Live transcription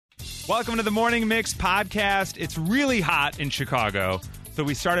Welcome to the Morning Mix podcast. It's really hot in Chicago, so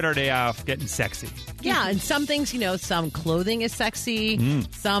we started our day off getting sexy. Yeah, and some things, some clothing is sexy,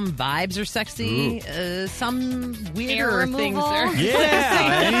 some vibes are sexy, some weirder things are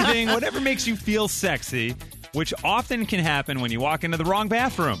Yeah, anything, whatever makes you feel sexy, which often can happen when you walk into the wrong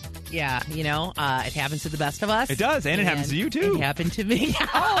bathroom. Yeah, it happens to the best of us. It does, and it happens to you, too. It happened to me.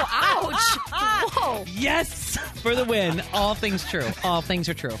 Oh, ouch. Whoa. Yes, for the win. All things true. All things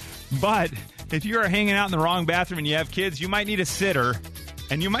are true. But if you are hanging out in the wrong bathroom and you have kids, you might need a sitter,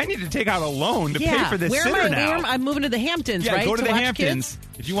 and you might need to take out a loan to pay for this sitter now. I'm moving to the Hamptons, right? Go to the watch Hamptons.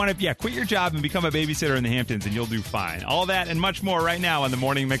 Kids? If you want to, quit your job and become a babysitter in the Hamptons, and you'll do fine. All that and much more right now on the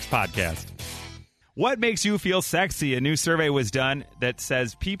Morning Mix podcast. What makes you feel sexy? A new survey was done that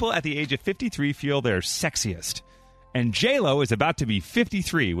says people at the age of 53 feel they're sexiest. And J-Lo is about to be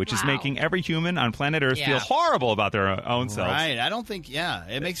 53, which is making every human on planet Earth feel horrible about their own selves. Right. I don't think,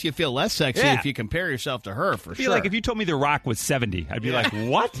 it makes you feel less sexy if you compare yourself to her, for I feel like if you told me The Rock was 70, I'd be like,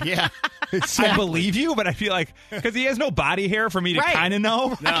 what? Yeah. I believe you, but I feel like, because he has no body hair for me to kind of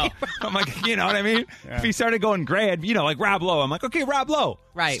know. No. I'm like, you know what I mean? Yeah. If he started going gray, like Rob Lowe. I'm like, okay, Rob Lowe.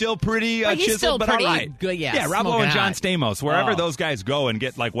 Right. Still pretty he's chiseled, still but pretty all right. good, Yeah, Rob Lowe and John Stamos, wherever those guys go and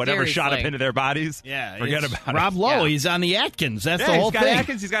get whatever Seriously. shot up into their bodies, forget about it. Rob Lowe, he's on the Atkins. That's the whole he's got thing.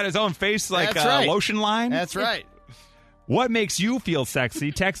 Atkins, he's got his own face That's lotion line. That's right. What makes you feel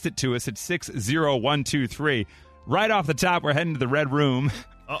sexy? Text it to us at 60123. Right off the top, we're heading to the Red Room.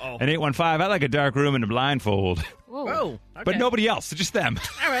 Uh-oh. And 815, I like a dark room and a blindfold. Whoa. Okay. But nobody else, just them.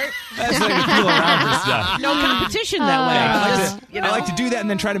 All right. That's the way to feel around for stuff. No competition that way. I like to do that and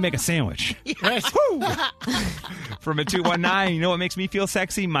then try to make a sandwich. Woo! From a 219, you know what makes me feel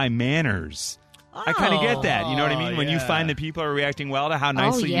sexy? My manners. I kind of get that. You know what I mean? When you find that people are reacting well to how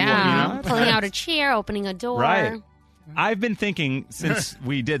nicely you are. Pulling out a chair, opening a door. Right. I've been thinking since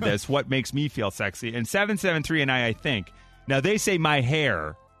we did this, what makes me feel sexy? And 773 and I think. Now, they say my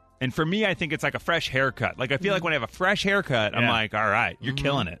hair. And for me, I think it's like a fresh haircut. Like, I feel like when I have a fresh haircut, I'm like, all right, you're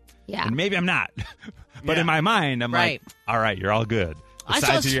killing it. Yeah. And maybe I'm not. But in my mind, I'm like, all right, you're all good. The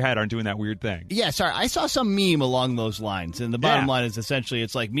sides of your head aren't doing that weird thing. Yeah, sorry. I saw some meme along those lines. And the bottom line is essentially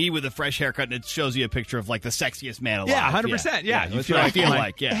it's like me with a fresh haircut, and it shows you a picture of like the sexiest man alive. Yeah, 100%. Yeah. You feel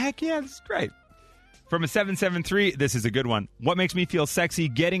like. Heck yeah, this is great. From a 773, this is a good one. What makes me feel sexy?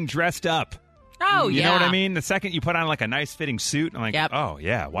 Getting dressed up. Oh, You know what I mean? The second you put on like a nice fitting suit, I'm like, oh,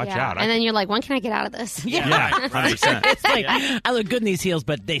 yeah, watch out. And then you're like, when can I get out of this? Yeah, 100%. It's like, I look good in these heels,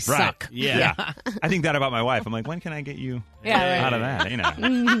 but they suck. Yeah. I think that about my wife. I'm like, when can I get you out of that? You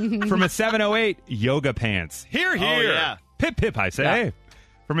know. From a 708, yoga pants. Here. Oh, yeah. Pip, pip, I say. Yeah.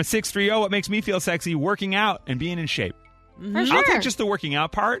 From a 630, what makes me feel sexy? Working out and being in shape. For sure. I'll take just the working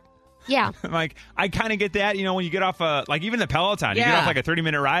out part. Yeah. Like, I kind of get that, when you get off, like even the Peloton, you get off like a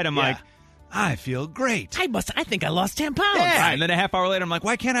 30-minute ride, I'm like, I feel great. I think I lost 10 pounds. Yeah. And then a half hour later, I'm like,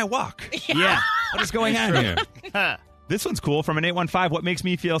 why can't I walk? Yeah. What is going on here? This one's cool. From an 815, what makes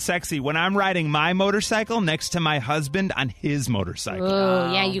me feel sexy? When I'm riding my motorcycle next to my husband on his motorcycle.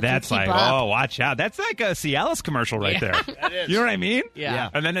 Oh, yeah, you That's can keep like, up. oh, watch out. That's like a Cialis commercial right there. That is. You know what I mean? Yeah.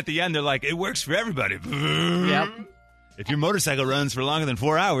 And then at the end, they're like, it works for everybody. Yep. If your motorcycle runs for longer than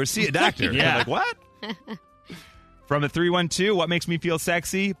 4 hours, see a doctor. Yeah. You're like, what? From a 312, what makes me feel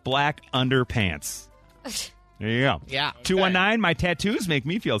sexy? Black underpants. There you go. Yeah. 219, my tattoos make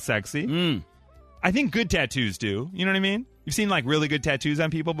me feel sexy. I think good tattoos do. You know what I mean? You've seen like really good tattoos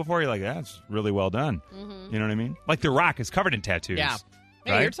on people before. You're like, that's really well done. You know what I mean? Like The Rock is covered in tattoos. Yeah.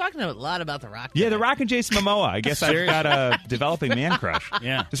 Hey, right? you're talking a lot about The Rock. Yeah, The Rock and Jason Momoa. I guess I've got a developing man crush.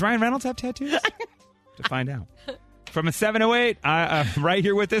 Yeah. Does Ryan Reynolds have tattoos? To find out. From a 708, right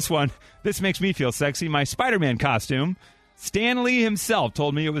here with this one. This makes me feel sexy. My Spider-Man costume. Stan Lee himself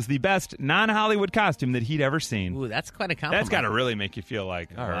told me it was the best non-Hollywood costume that he'd ever seen. Ooh, that's quite a compliment. That's got to really make you feel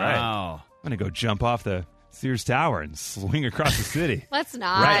like, all right, Wow. I'm going to go jump off the Sears Tower and swing across the city. Let's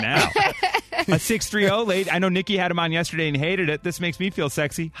not. Right now. A 630 late. I know Nikki had him on yesterday and hated it. This makes me feel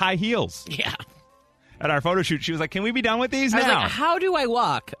sexy. High heels. Yeah. At our photo shoot, she was like, can we be done with these I was now? like, how do I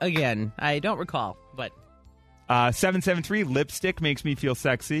walk? Again, I don't recall, but... 773, lipstick makes me feel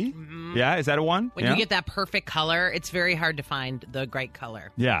sexy. Yeah, is that a one? When you get that perfect color, it's very hard to find the right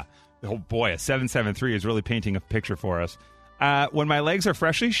color. Yeah. Oh, boy, a 773 is really painting a picture for us. When my legs are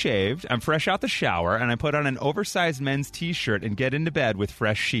freshly shaved, I'm fresh out the shower, and I put on an oversized men's T-shirt and get into bed with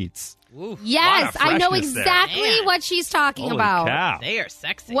fresh sheets. Ooh. Yes, Lot of I know freshness there. exactly Man. what she's talking Holy about. cow. They are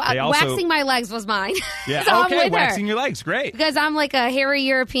sexy. They also- Waxing my legs was mine. Yeah, So I'm okay, with waxing her. your legs, great. Because I'm like a hairy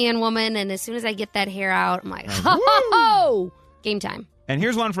European woman, and as soon as I get that hair out, I'm like, ho, ho, ho! Game time. And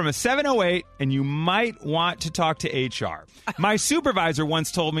here's one from a 708, and you might want to talk to HR. My supervisor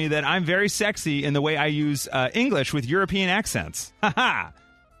once told me that I'm very sexy in the way I use English with European accents. Haha.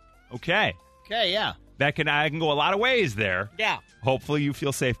 Okay. Okay, yeah. I can go a lot of ways there. Yeah. Hopefully you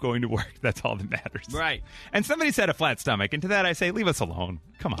feel safe going to work. That's all that matters. Right. And somebody said a flat stomach, and to that I say, leave us alone.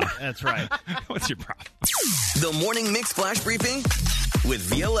 Come on. That's right. What's your problem? The Morning Mix Flash Briefing with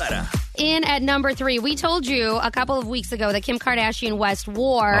Violetta. In at number 3, we told you a couple of weeks ago that Kim Kardashian West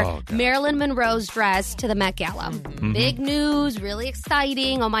wore Marilyn Monroe's dress to the Met Gala. Big news, really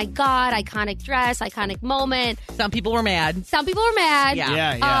exciting. Oh my God, iconic dress, iconic moment. Some people were mad. Some people were mad.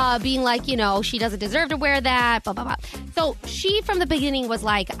 Yeah. Being like, she doesn't deserve to wear that, blah, blah, blah. So she, from the beginning, was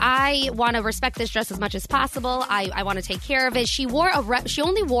like, I want to respect this dress as much as possible. I want to take care of it. She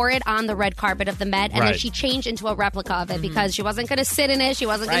only wore it on the red carpet of the Met, and then she changed into a replica of it because she wasn't going to sit in it. She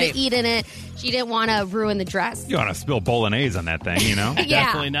wasn't going to eat in it. She didn't want to ruin the dress. You want to spill bolognese on that thing, Yeah.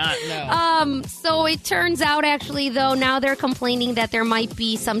 Definitely not. No. So it turns out, actually, though, now they're complaining that there might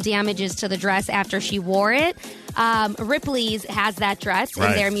be some damages to the dress after she wore it. Ripley's has that dress in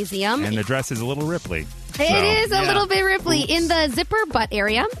their museum. And the dress is a little Ripley. It is a little bit Ripley in the zipper butt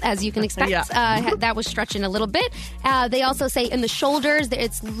area, as you can expect. That was stretching a little bit. They also say in the shoulders,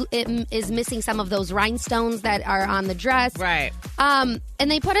 it is missing some of those rhinestones that are on the dress. Right. And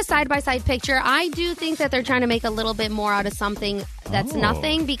they put a side-by-side picture. I do think that they're trying to make a little bit more out of something that's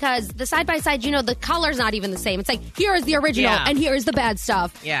nothing, because the side-by-side, the color's not even the same. It's like, here is the original and here is the bad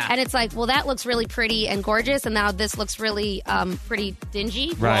stuff. Yeah. And it's like, well, that looks really pretty and gorgeous, and now this looks really pretty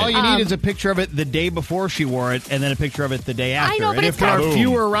dingy. Right. All you need is a picture of it the day before she wore it, and then a picture of it the day after. I know, but and it's if there are boom.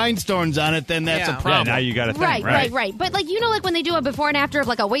 fewer rhinestones on it, then that's a problem. Yeah, now you got a thing, Right. But like when they do a before and after of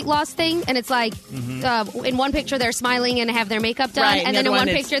like a weight loss thing, and it's like in one picture they're smiling and have their makeup done, Right, and then in one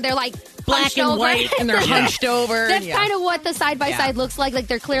picture they're like black hunched and over. white, and they're hunched over. That's kind of what the side by side looks like. Like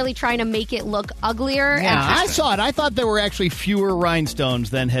they're clearly trying to make it look uglier. Yeah, I saw it. I thought there were actually fewer rhinestones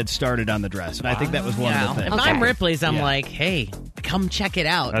than had started on the dress, and I think that was one of the If things. I'm Ripley's, I'm like, hey, come check it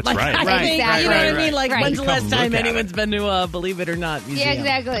out. That's like, right. I Right, think, exactly. you know what I Right, mean? Like, right. when's the Come last time look at anyone's it. been to a Believe It or Not museum? Yeah,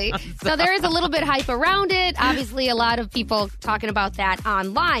 exactly. So there is a little bit hype around it. Obviously, a lot of people talking about that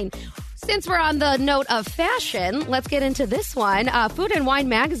online. Since we're on the note of fashion, let's get into this one. Food and Wine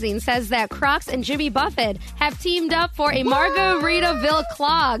magazine says that Crocs and Jimmy Buffett have teamed up for a Margaritaville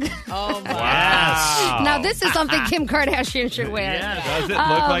clog. Oh, my Wow. Now, this is something Kim Kardashian should wear. Does it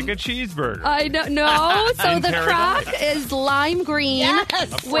look like a cheeseburger? I don't know. So In the paradise. Croc is lime green Yes.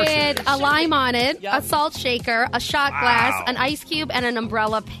 Of course it with is. a lime on it, Yep. a salt shaker, a shot glass, Wow. an ice cube, and an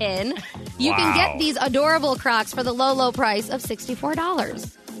umbrella pin. You can Wow. get these adorable Crocs for the low, low price of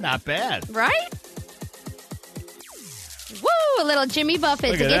 $64. Not bad. Right? Woo! A little Jimmy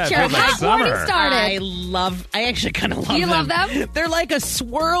Buffett Look to at get that. your Feels like hot morning summer. started. I actually kind of love them. You love them? They're like a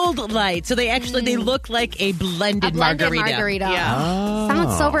swirled light. So they look like a blended, A blended margarita. Yeah.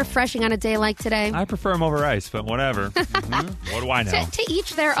 Sounds so refreshing on a day like today. I prefer them over ice, but whatever. What do I know? To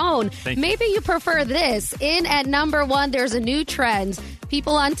each their own. Thank you. Maybe you prefer this. In at number 1, there's a new trend.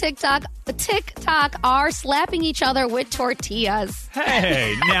 People on TikTok are slapping each other with tortillas.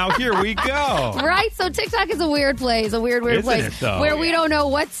 Hey, now here we go. Right? So TikTok is a weird place, weird Isn't place it, though? where we don't know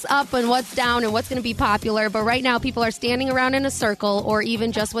what's up and what's down and what's going to be popular. But right now, people are standing around in a circle or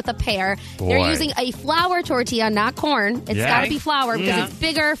even just with a pair. They're Boy. using a flour tortilla, not corn. It's Yeah. got to be flour because it's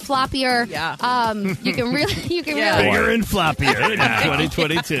bigger, floppier. Yeah. You can really, Yeah. really, Bigger and floppier in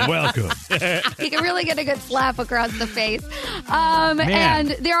 2022. Welcome. you can really get a good slap across the face. And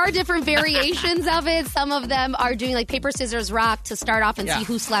there are different variations of it. Some of them are doing like paper, scissors, rock to start off and see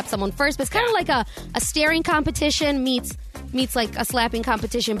who slaps someone first. But it's kind of like a staring competition meets like a slapping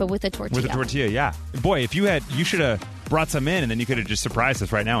competition, but with a tortilla. With a tortilla, yeah. Boy, if you should have brought some in, and then you could have just surprised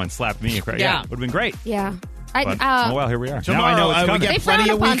us right now and slapped me. Yeah, would have been great. Yeah. But, oh, well, here we are. Tomorrow, now I know it's we coming. got They plenty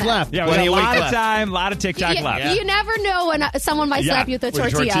frown of week upon left. Yeah, we Plenty got a of lot week of left. time, a lot of TikTok left. You never know when someone might slap you with a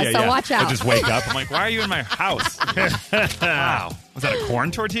tortilla, so yeah. watch out. I just wake up. I'm like, why are you in my house? Wow. Was that a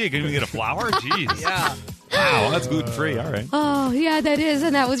corn tortilla? Can you get a flour? Jeez. Yeah. Wow, that's gluten-free. All right. Oh, yeah, that is.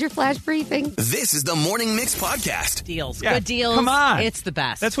 And that was your flash briefing. This is the Morning Mix Podcast. Deals. Yeah, Good deals. Come on. It's the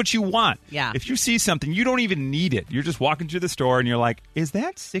best. That's what you want. Yeah. If you see something, you don't even need it. You're just walking through the store and you're like, is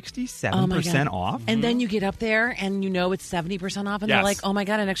that 67% off? And then you get up there and you know it's 70% off, and Yes. they're like, oh my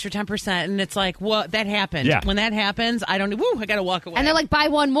God, an extra 10%. And it's like, well, that happened. Yeah. When that happens, I got to walk away. And they're like, buy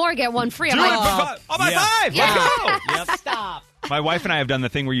one more, get one free. I'm Do it like, for five. Oh, my five. Yeah. Let's go. stop. My wife and I have done the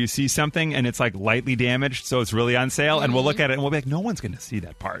thing where you see something and it's like lightly damaged, so it's really on sale, and we'll look at it and we'll be like, no one's going to see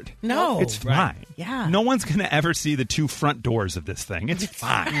that part. No. It's fine. Yeah. No one's going to ever see the 2 front doors of this thing. It's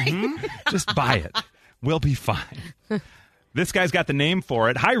fine. Just buy it. We'll be fine. This guy's got the name for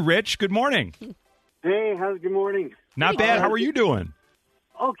it. Hi, Rich. Good morning. Hey, good morning. Not bad. How are you doing?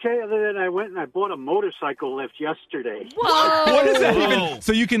 Okay, other than I went and I bought a motorcycle lift yesterday. Whoa. What is that even?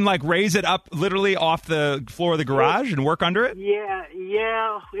 So you can like raise it up literally off the floor of the garage and work under it? Yeah.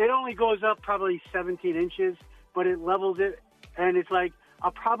 It only goes up probably 17 inches, but it levels it. And it's like, I'll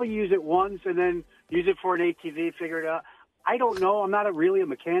probably use it once and then use it for an ATV, figure it out. I don't know. I'm not really a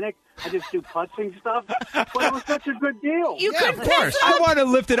mechanic. I just do putzing stuff. But it was such a good deal. You could of course. I want to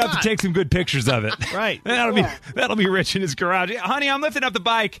lift it up to take some good pictures of it. Right. That'll be Rich in his garage. Yeah, honey, I'm lifting up the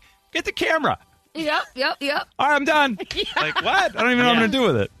bike. Get the camera. Yep. All right, I'm done. Like, what? I don't even know what I'm going to do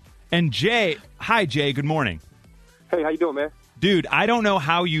with it. And Jay, hi, Jay. Good morning. Hey, how you doing, man? Dude, I don't know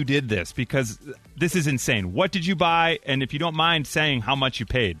how you did this because this is insane. What did you buy? And if you don't mind saying how much you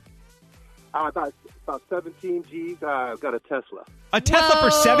paid. About 17 G's. Got a Tesla. A Tesla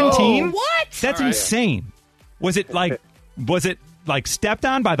for 17? What? That's insane. Was it like stepped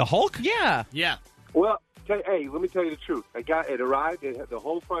on by the Hulk? Yeah. Yeah. Well, hey, let me tell you the truth. It arrived. The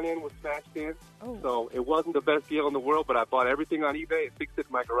whole front end was smashed in, so it wasn't the best deal in the world. But I bought everything on eBay and fixed it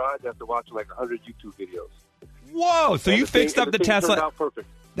in my garage after watching like 100 YouTube videos. Whoa! So you fixed up the Tesla? Turned out perfect.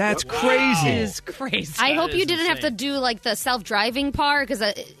 That's Yep. crazy. That is crazy. I hope you didn't have to do like the self-driving part because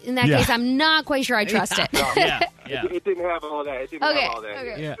in that case, I'm not quite sure I trust it. No, Yeah. It didn't have all that. It didn't have all that.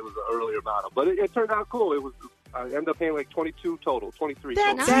 Okay. It was an earlier model, but it turned out cool. It was. I ended up paying like 22 total, 23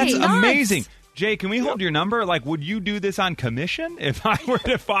 total. Nice. That's Nuts. amazing. Jay, can we hold your number? Like, would you do this on commission if I were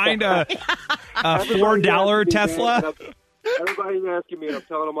to find a $4 Tesla? Everybody's asking me, and I'm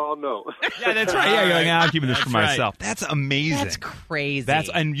telling them all no. Yeah, that's right. Yeah, you're like, I'm keeping this for That's right. myself. That's amazing. That's crazy.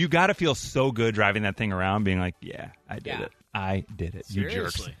 And you got to feel so good driving that thing around, being like, yeah, I did Yeah. it. I did it. You jerks.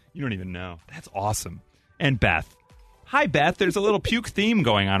 Seriously. You don't even know. That's awesome. And Beth. Hi, Beth. There's a little puke theme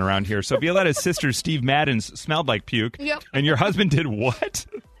going on around here. So Violetta's sister, Steve Madden's, smelled like puke. Yep. And your husband did what?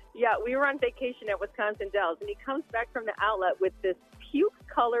 Yeah, we were on vacation at Wisconsin Dells, and he comes back from the outlet with this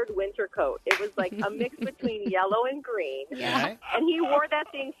puke-colored winter coat. It was like a mix between yellow and green. Yeah. And he wore that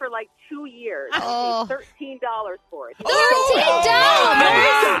thing for like 2 years. Oh. He paid $13 for it.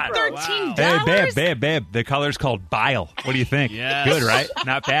 $13? Babe. The color's called bile. What do you think? Yes. Good, right?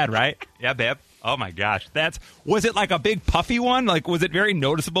 Not bad, right? Yeah, babe. Oh, my gosh. Was it like a big puffy one? Like, was it very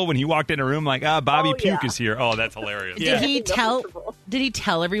noticeable when he walked in a room like, Bobby Oh, Puke yeah. is here? Oh, that's hilarious. Did he Noticeable.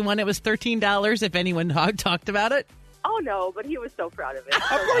 tell everyone it was $13 if anyone talked about it? Oh, no, but he was so proud of it. Of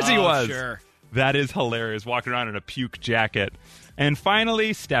course he was. Sure. That is hilarious, walking around in a puke jacket. And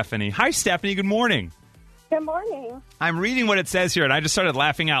finally, Stephanie. Hi, Stephanie. Good morning. Good morning. I'm reading what it says here, and I just started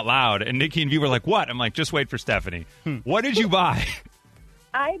laughing out loud. And Nikki and V were like, what? I'm like, just wait for Stephanie. What did you buy?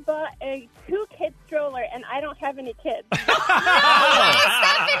 I bought a 2-kid stroller, and I don't have any kids.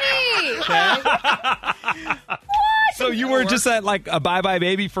 So you were just at like a bye-bye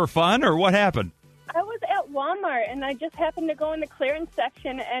baby for fun, or what happened? I was at Walmart, and I just happened to go in the clearance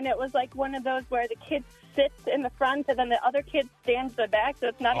section, and it was like one of those where the kid sits in the front, and then the other kid stands in the back, so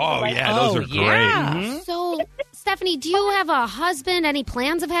it's not even like... Those are great. yeah. So, Stephanie, do you have a husband? Any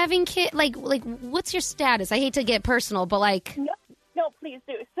plans of having kids? Like, what's your status? I hate to get personal, but like... No, please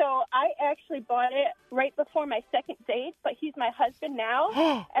do. So I actually bought it right before my second date, but he's my husband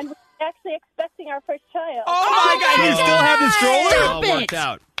now, and we're actually expecting our first child. Oh, my God. You still have the stroller? Stop All worked it.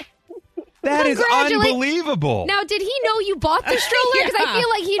 out. That is unbelievable. Now, did he know you bought the stroller? Because I feel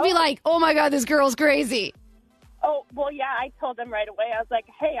like he'd be like, oh, my God, this girl's crazy. Oh, well, yeah, I told him right away. I was like,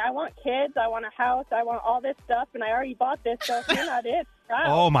 hey, I want kids, I want a house, I want all this stuff, and I already bought this, so if you're not it,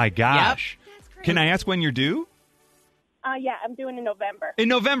 Oh, my gosh. Can I ask when you're due? Yeah, I'm doing in November. In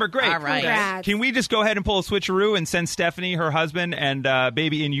November, great. All right. Congrats. Can we just go ahead and pull a switcheroo and send Stephanie, her husband, and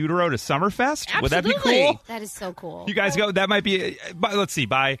baby in utero to Summerfest? Would that be Absolutely. cool? That is so cool. You guys go. That might be. Let's see.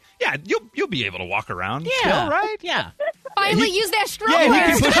 You'll be able to walk around. Yeah. still, right? Yeah. Finally use that stroller. Yeah,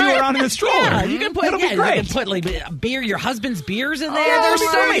 he can push you around in the stroller. Yeah, you can put It'll be You great. can put like beer, your husband's beers in there. yeah, There's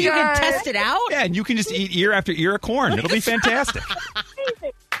that'd so be many. You great. can test it out. Yeah, and you can just eat ear after ear of corn. It'll be fantastic.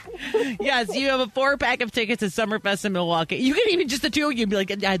 Yes, you have a 4-pack of tickets to Summerfest in Milwaukee. You can even just the two of you be like,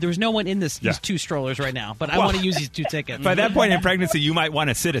 there's no one in these 2 strollers right now, but I want to use these 2 tickets. By that point in pregnancy, you might want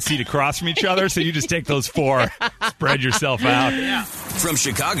to sit a seat across from each other, so you just take those 4, spread yourself out. From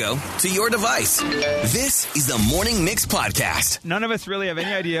Chicago to your device, this is the Morning Mix Podcast. None of us really have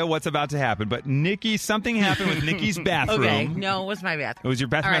any idea what's about to happen, but something happened with Nikki's bathroom. Okay, no, what's my bathroom? It was your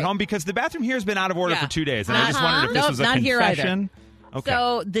bathroom All at right. home because the bathroom here has been out of order Yeah. for 2 days, and I just wondered if this Nope, was a not here either. confession. Okay.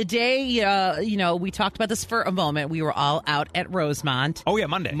 So the day, we talked about this for a moment. We were all out at Rosemont. Oh, yeah,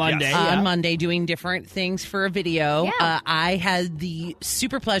 Monday. Yes. On Monday doing different things for a video. Yeah. I had the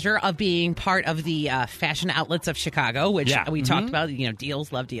super pleasure of being part of the Fashion Outlets of Chicago, which we talked about.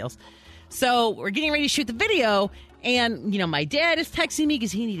 Deals, love deals. So we're getting ready to shoot the video. And, my dad is texting me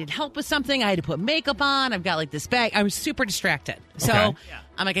because he needed help with something. I had to put makeup on. I've got like this bag. I was super distracted. So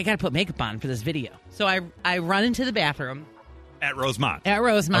I'm like, I got to put makeup on for this video. So I run into the bathroom. At Rosemont.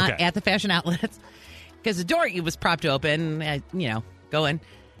 At the Fashion Outlets. Because the door was propped open, go in.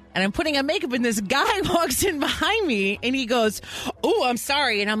 And I'm putting on makeup, and this guy walks in behind me, and he goes, "Oh, I'm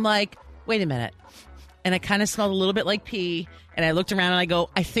sorry." And I'm like, wait a minute. And I kind of smelled a little bit like pee. And I looked around, and I go,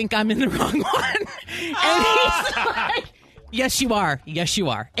 I think I'm in the wrong one. And he's like, yes, you are. Yes, you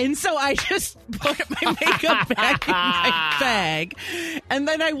are. And so I just put my makeup back in my bag. And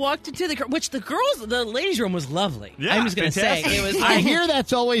then I walked into the ladies' room was lovely. Yeah, I'm just going to say. It was I hear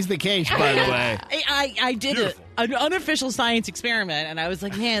that's always the case, by the way. I did an unofficial science experiment, and I was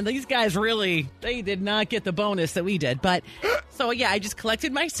like, man, these guys they did not get the bonus that we did. But so, I just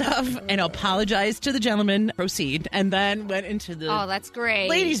collected my stuff and apologized to the gentleman, proceed, and then went into the that's great.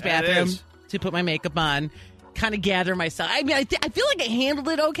 ladies' bathroom to put my makeup on. Kind of gather myself. I mean, I feel like I handled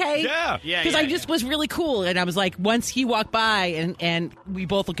it okay. Yeah. Because I just was really cool. And I was like, once he walked by and we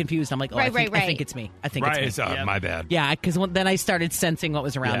both looked confused, I'm like, I think it's me. I think it's me. My bad. Yeah, because then I started sensing what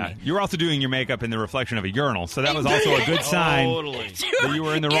was around me. You were also doing your makeup in the reflection of a urinal, so that was also a good sign that you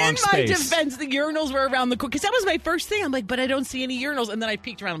were in the wrong space. In my defense, the urinals were around the corner. Because that was my first thing. I'm like, but I don't see any urinals. And then I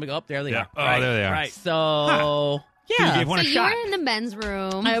peeked around and I go, there they are. Oh, there they are. Right. So... So Yeah. you gave one a you shot. were in the men's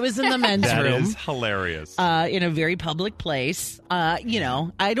room. I was in the men's room. That is hilarious. In a very public place.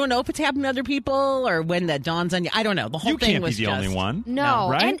 I don't know if it's happened to other people or when that dawns on you. I don't know. The whole thing was You can't be the only one. No,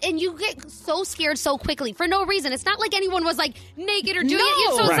 right? and you get so scared so quickly for no reason. It's not like anyone was like naked or doing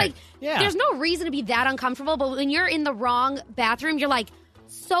it. So it's Right. like there's no reason to be that uncomfortable. But when you're in the wrong bathroom, you're like.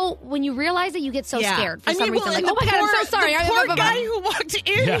 So when you realize it, you get so scared for some reason. Like, oh my God, I'm so sorry. The poor guy who walked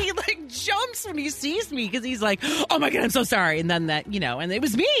in, he like jumps when he sees me because he's like, oh my God, I'm so sorry. And then and it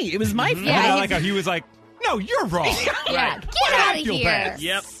was me. It was my fault. Yeah, like he was like, no, you're wrong. Yeah, get out of here. Bad.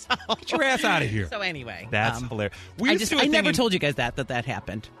 Yep. Get your ass out of here. So anyway. That's hilarious. I never told you guys that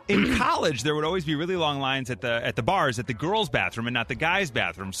happened. In college, there would always be really long lines at the bars at the girls' bathroom and not the guys'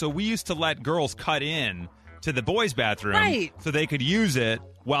 bathroom. So we used to let girls cut in to the boys' bathroom so they could use it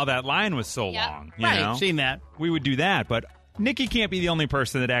while that line was so long. You know? Seen that. We would do that, but Nikki can't be the only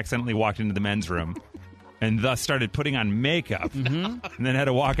person that accidentally walked into the men's room and thus started putting on makeup and then had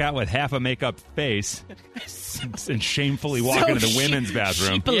to walk out with half a makeup face and shamefully walk into the women's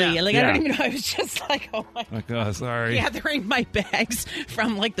bathroom. Sheepily. I don't even know. I was just like, oh my God. Like, oh, sorry. Gathering my bags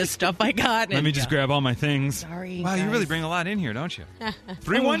from like the stuff I got. Let me just grab all my things. Sorry. Wow, you really bring a lot in here, don't you?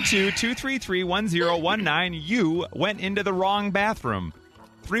 312-233-1019. You went into the wrong bathroom.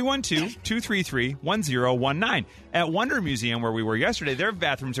 312-233-1019. At Wonder Museum, where we were yesterday, their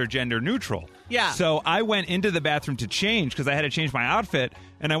bathrooms are gender neutral. Yeah. So I went into the bathroom to change because I had to change my outfit,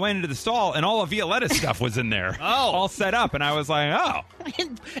 and I went into the stall, and all of Violetta's stuff was in there. All set up, and I was like, oh.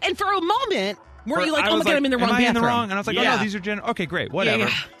 And for a moment... Were you like, oh my God, I'm in the wrong am bathroom? I in the wrong? And I was like, oh no, these are gender. Okay, great, whatever.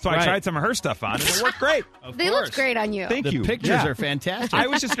 Yeah. So I tried some of her stuff on, and it worked great. They looked great on you. Thank you. The pictures are fantastic. I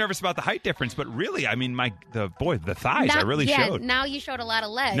was just nervous about the height difference, but really, I mean, the thighs I really showed. Now you showed a lot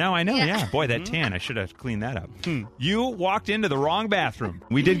of legs. Now I know, yeah. Boy, that tan, I should have cleaned that up. You walked into the wrong bathroom.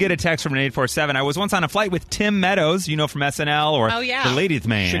 We did get a text from an 847. I was once on a flight with Tim Meadows, from SNL or The Ladies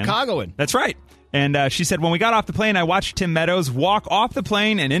Man. Chicagoan. That's right. And she said, when we got off the plane, I watched Tim Meadows walk off the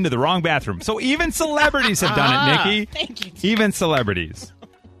plane and into the wrong bathroom. So even celebrities have done it, Nikki. Thank you. Even celebrities.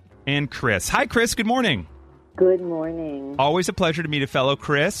 And Chris. Hi, Chris. Good morning. Good morning. Always a pleasure to meet a fellow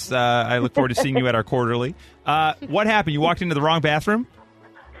Chris. I look forward to seeing you at our quarterly. What happened? You walked into the wrong bathroom?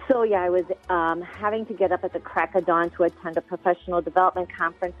 So, I was having to get up at the crack of dawn to attend a professional development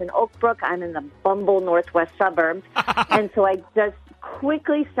conference in Oak Brook. I'm in the Bumble northwest suburbs. And so I just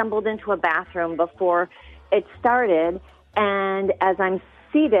quickly stumbled into a bathroom before it started. And as I'm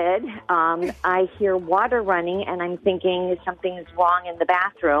seated, I hear water running, and I'm thinking something is wrong in the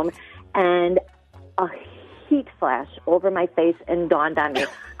bathroom. And a heat flash over my face and dawned on me,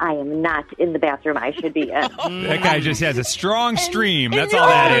 I am not in the bathroom I should be in. That guy just has a strong stream. That's all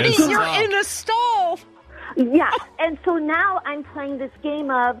that is. You're in a stall. Yeah. And so now I'm playing this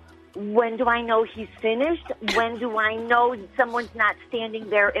game of, when do I know he's finished? When do I know someone's not standing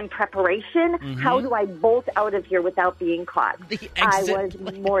there in preparation? How do I bolt out of here without being caught? I was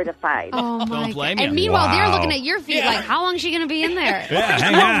mortified. Oh, my Don't blame God. you. And meanwhile, they're Wow. looking at your feet like, how long is she going to be in there? Yeah,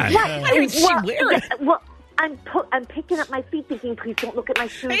 hang on. Why did she wear it? Well, I'm picking up my feet, thinking, please don't look at my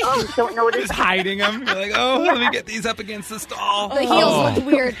shoes. Please don't notice. Just hiding them. You're like, let me get these up against the stall. The heels look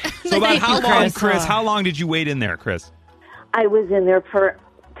weird. So about how long, Chris? How long did you wait in there, Chris? I was in there for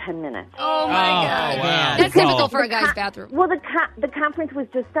 10 minutes. Oh, my God. Wow. That's typical for a guy's bathroom. Well, the conference was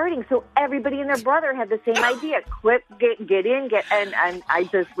just starting, so everybody and their brother had the same idea. Quick, get in, and I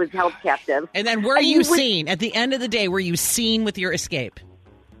just was held captive. And then were you seen? At the end of the day, were you seen with your escape?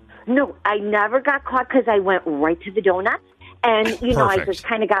 No, I never got caught because I went right to the donuts. And, I just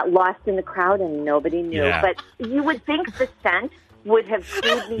kind of got lost in the crowd and nobody knew. Yeah. But you would think the scent would have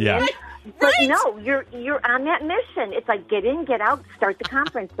clued me in. But no, you're on that mission. It's like get in, get out, start the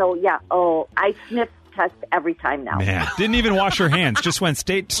conference. So, I sniff test every time now. Man, didn't even wash your hands. Just went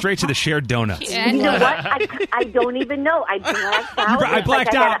straight to the shared donuts. You know what? I don't even know. I blacked out. I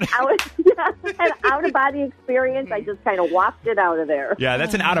blacked out. An out-of-body experience. I just kind of wafted out of there. Yeah,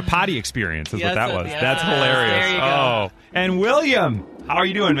 that's an out-of-potty experience is what that was. Yeah. That's hilarious. There you go. And William, how are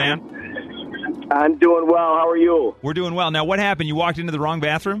you doing, man? I'm doing well. How are you? We're doing well. Now, what happened? You walked into the wrong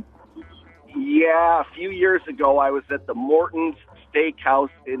bathroom? Yeah, a few years ago, I was at the Morton's Steakhouse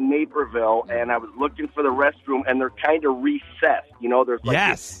in Naperville, and I was looking for the restroom, and they're kind of recessed. There's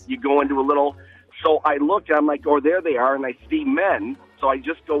like you go into a little. So I look, and I'm like, there they are, and I see men. So I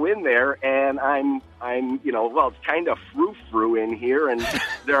just go in there, and I'm it's kind of frou-frou in here, and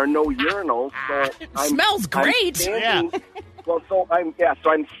there are no urinals. So Smells great. Well, so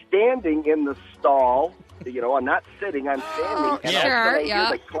I'm standing in the stall. I'm not sitting. I'm standing, and I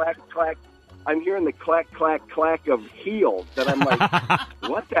hear the clack, clack. I'm hearing the clack, clack, clack of heels, and I'm like,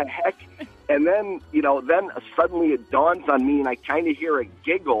 what the heck? And then, then suddenly it dawns on me, and I kind of hear a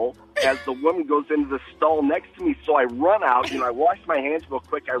giggle as the woman goes into the stall next to me. So I run out, I wash my hands real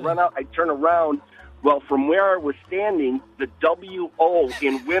quick. I run out, I turn around. Well, from where I was standing, the W-O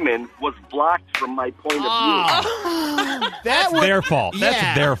in women was blocked from my point of view. That's their fault.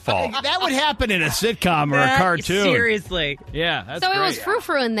 That's their fault. That would happen in a sitcom or a cartoon. Seriously. Yeah, that's So great. it was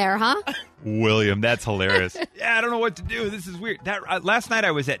frou-frou in there, huh? William, that's hilarious. Yeah, I don't know what to do. This is weird. Last night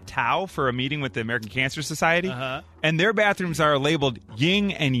I was at Tao for a meeting with the American Cancer Society, and their bathrooms are labeled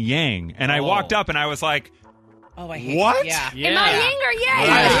yin and yang. And I walked up and I was like, I hate what? Yeah. Am I yin or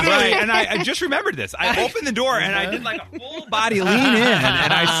yang? Right. And I just remembered this. I opened the door and I did like a full body lean in,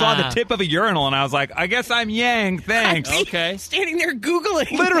 and I saw the tip of a urinal, and I was like, I guess I'm yang. Thanks. Okay. Standing there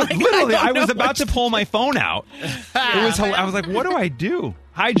Googling. Literally, I was about to pull my phone out. I was like, what do I do?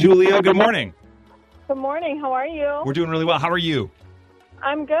 Hi, Julia. Good morning. Good morning. How are you? We're doing really well. How are you?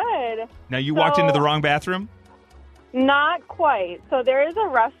 I'm good. Now, you walked into the wrong bathroom? Not quite. So there is a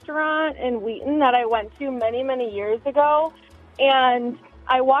restaurant in Wheaton that I went to many, many years ago, and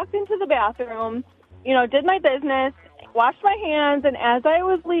I walked into the bathroom, did my business, washed my hands, and as I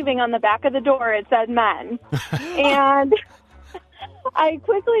was leaving on the back of the door, it said men. And I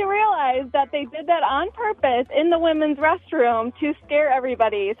quickly realized that they did that on purpose in the women's restroom to scare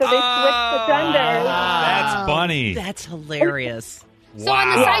everybody. So they switched the genders. That's funny. That's hilarious. So on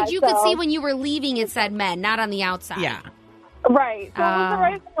the side, you could see when you were leaving, it said men, not on the outside. Yeah. Right. So it was the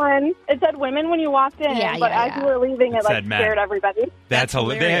right one. It said women when you walked in, but as you were leaving, it said men. scared everybody. That's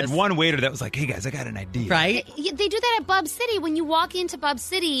hilarious. They had one waiter that was like, hey, guys, I got an idea. Right? They do that at Bub City. When you walk into Bub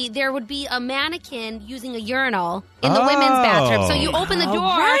City, there would be a mannequin using a urinal in the women's bathroom. So you open the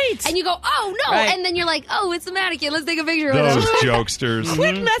door, and you go, oh, no. Right. And then you're like, oh, it's a mannequin. Let's take a picture Those with it. jokesters.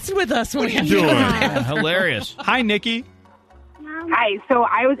 Quit messing with us. What are you doing? Hilarious. Hi, Nikki. Hi. So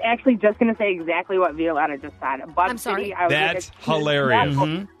I was actually just going to say exactly what Violetta just said. I'm sorry. City, I was That's hilarious. I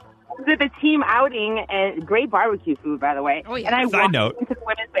was at the team outing, and great barbecue food, by the way. Oh, yeah. And I Side walked note. into the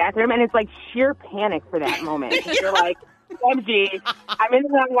women's bathroom, and it's like sheer panic for that moment. You're like, OMG, I'm in the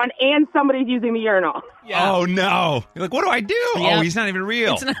wrong one, and somebody's using the urinal. Oh, no. You're like, what do I do? Yep. Oh, he's not even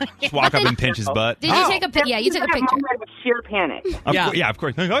real. Just walk up and pinch his butt. Did you take a picture? Yeah, you took a picture. Moment of sheer panic. Of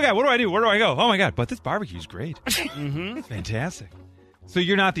course. Okay, what do I do? Where do I go? Oh, my God. But this barbecue's great. Fantastic. So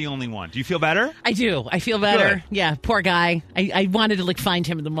you're not the only one. Do you feel better? I do. I feel better. Good. Yeah, poor guy. I wanted to find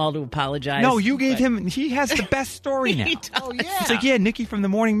him in the mall to apologize. No, you gave him. He has the best story now. Oh, yeah. It's like, Nikki from the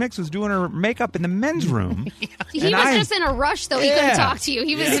Morning Mix was doing her makeup in the men's room. He was just in a rush, though. He couldn't talk to you.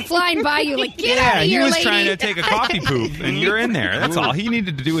 He was flying by you like, get out of here, he was lady. trying to take a coffee poop, and you're in there. That's all. He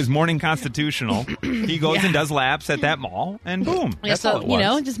needed to do his morning constitutional. He goes and does laps at that mall, and boom. Yeah, That's so, all it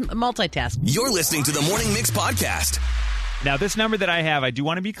was. just multitask. You're listening to the Morning Mix podcast. Now, this number that I have, I do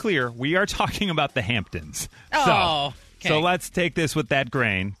want to be clear. We are talking about the Hamptons. Oh, okay. So let's take this with that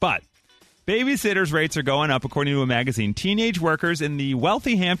grain. But babysitters' rates are going up, according to a magazine. Teenage workers in the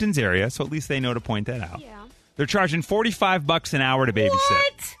wealthy Hamptons area, so at least they know to point that out. Yeah. They're charging $45 an hour to babysit.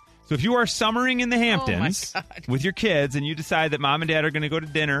 What? So if you are summering in the Hamptons with your kids and you decide that mom and dad are going to go to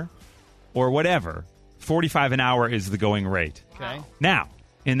dinner or whatever, $45 an hour is the going rate. Okay. Now,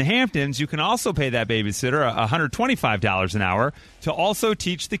 in the Hamptons, you can also pay that babysitter $125 an hour to also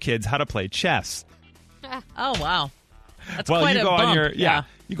teach the kids how to play chess. Oh, wow. That's well, quite you a go bump. on your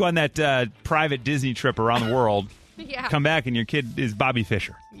you go on that private Disney trip around the world. Yeah. Come back and your kid is Bobby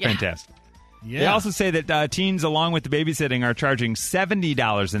Fischer. Yeah. Fantastic. Yeah. They also say that teens, along with the babysitting, are charging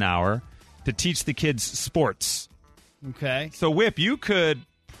 $70 an hour to teach the kids sports. Okay. So, Whip, you could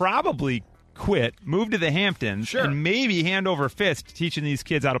probably quit, move to the Hamptons, and maybe hand over fist teaching these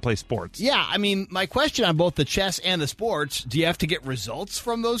kids how to play sports. Yeah, I mean, my question on both the chess and the sports, do you have to get results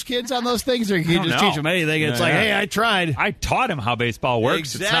from those kids on those things, or can you just teach them anything? It's like, hey, I tried. I taught him how baseball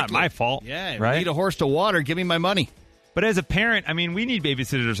works. Exactly. It's not my fault. Yeah, right? Need a horse to water, give me my money. But as a parent, I mean, we need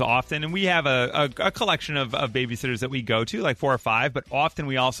babysitters often, and we have a collection of babysitters that we go to, like 4 or 5, but often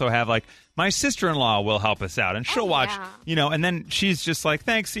we also have, like, my sister-in-law will help us out, and she'll watch, and then she's just like,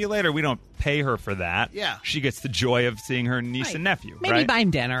 thanks, see you later. We don't pay her for that. Yeah. She gets the joy of seeing her niece and nephew, Maybe right? buy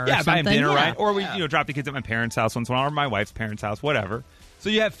him dinner or buy something. him dinner, Yeah. right? Or we, drop the kids at my parents' house once in a while, or my wife's parents' house, whatever. So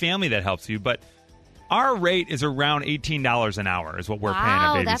you have family that helps you, but our rate is around $18 an hour is what we're paying a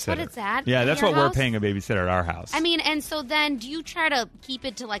babysitter. Wow, that's what it's at Yeah, at that's your what we're house? paying a babysitter at our house. I mean, and so then do you try to keep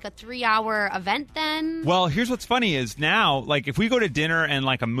it to like a 3-hour event then? Well, here's what's funny is now, like, if we go to dinner and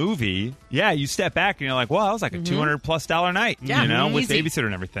like a movie, you step back and you're like, well, that was like a $200+ night, Yeah, with easy. babysitter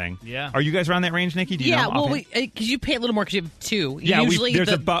and everything. Yeah. Are you guys around that range, Nikki? Do you know? well, offhand? because you pay a little more because you have 2. Yeah, Usually there's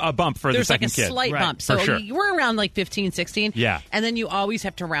a bump for the there's second like a kid. slight Right, bump. So for sure. we're around like 15, 16. Yeah. And then you always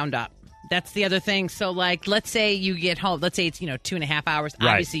have to round up. That's the other thing. So, like, let's say you get home. Let's say it's 2.5 hours. Right.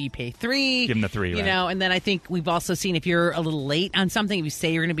 Obviously, you pay 3. Give them the 3, right. And then I think we've also seen if you're a little late on something, if you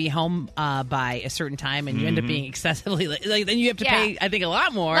say you're going to be home by a certain time and you end up being excessively late, like, then you have to pay, I think, a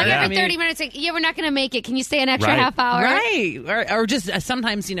lot more. Like every 30 minutes, like, we're not going to make it. Can you stay an extra half hour? Right. Or just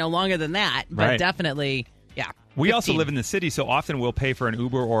sometimes, longer than that. But Right. definitely, yeah. We also 15. live in the city, so often we'll pay for an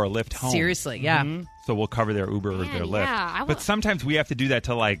Uber or a Lyft home. Seriously, yeah. So we'll cover their Uber or their Lyft. yeah, But sometimes we have to do that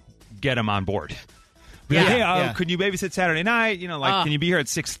to, like, get them on board. Be like, hey, could you babysit Saturday night? Can you be here at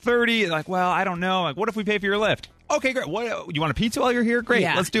 6:30? Like, well, I don't know. Like, what if we pay for your Lyft? Okay, great. What, you want a pizza while you're here? Great,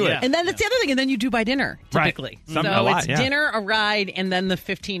 let's do it. And then that's the other thing. And then you do buy dinner, typically. Right. So A lot, it's dinner, a ride, and then the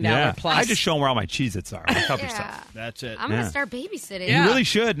 $15 plus. I just show them where all my Cheez-Its are. Like, help yourself. That's it. I'm going to start babysitting. You really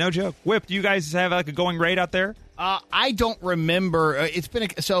should. No joke. Whip, do you guys have like a going rate out there? I don't remember. It's been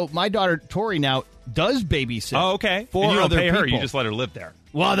so my daughter Tori now does babysit. Oh, okay. For and you don't other pay her. people. You just let her live there.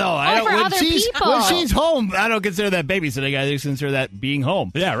 Well, no, I don't. for When other when people. she's home, I don't consider that babysitting. I just consider that being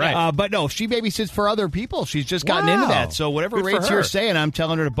home. Yeah, right. But no, she babysits for other people. She's just gotten into that. So whatever Good for rates her. you're saying, I'm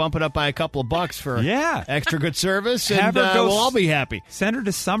telling her to bump it up by a couple of bucks for extra good service, Have and her go we'll all be happy. Send her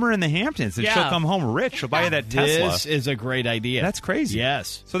to summer in the Hamptons, and Yeah. she'll come home rich. She'll buy you that Tesla. This is a great idea. That's crazy.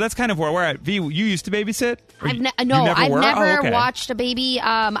 Yes. So that's kind of where we're at. V, you used to babysit? Or I've you never were? Oh, okay. watched a baby.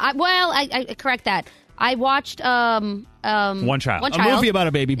 I correct that. I watched One Child. One A Child. movie about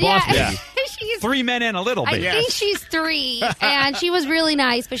a baby, Boss Baby. She's 3 men and a little I baby. think she's 3, and she was really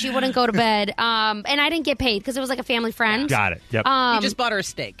nice, but she wouldn't go to bed. And I didn't get paid because it was like a family friend. Got it. Yep. You just bought her a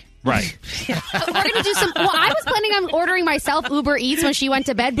steak. Right. We're gonna do some. Well, I was planning on ordering myself Uber Eats when she went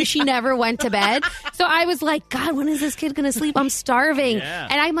to bed, but she never went to bed. So I was like, God, when is this kid gonna sleep? I'm starving. Yeah.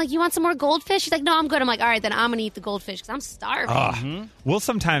 And I'm like, you want some more goldfish? She's like, no, I'm good. I'm like, all right, then I'm gonna eat the goldfish because I'm starving. Well,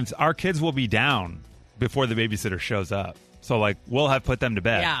 sometimes our kids will be down before the babysitter shows up. So, like, we'll have put them to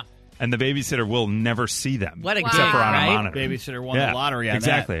bed. Yeah. And the babysitter will never see them. What a except gift, for on right? a monitor. Babysitter won the lottery on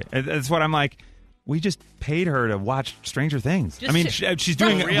exactly. That. That's what I'm like. We just paid her to watch Stranger Things. Just I mean, to- she's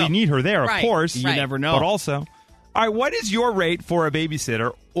doing it. We need her there, of Right. course. You never know. But also, all right, what is your rate for a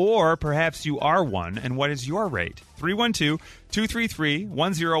babysitter? Or perhaps you are one, and what is your rate?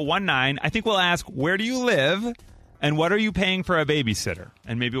 312-233-1019. I think we'll ask, where do you live? And what are you paying for a babysitter?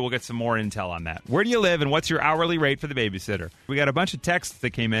 And maybe we'll get some more intel on that. Where do you live, and what's your hourly rate for the babysitter? We got a bunch of texts that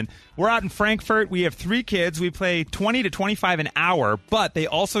came in. We're out in Frankfurt. We have 3 kids. We pay $20 to $25 an hour, but they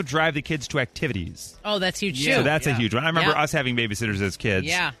also drive the kids to activities. Oh, that's huge, So too. that's a huge one. I remember Yeah. us having babysitters as kids.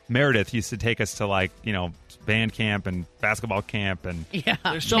 Yeah. Meredith used to take us to, like, band camp and basketball camp. And Yeah.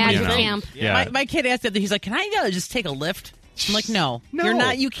 There's so many Magic things. camp. Yeah. My kid asked that. He's like, can I just take a lift? I'm like, no. No. You're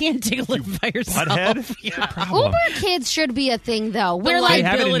not. You can't take a lift by yourself. Butthead? Yeah. Uber kids should be a thing, though. We're The like, They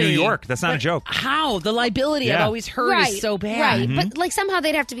have it in New liability. York. That's not a joke. How? The liability Yeah. I've always heard right, is so bad. right? Mm-hmm. But like somehow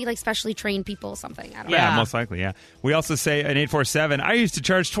they'd have to be like specially trained people, or something. I don't know. Yeah, most likely, yeah. We also say an 847, I used to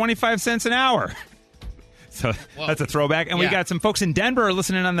charge 25 cents an hour. So that's a throwback. And we Yeah. got some folks in Denver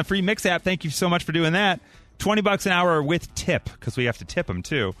listening on the free Mix app. Thank you so much for doing that. $20 an hour with tip, because we have to tip them,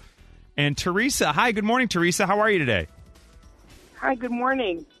 too. And Teresa, hi, good morning, Teresa. How are you today? Hi, good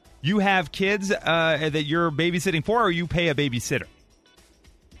morning. You have kids that you're babysitting for, or you pay a babysitter?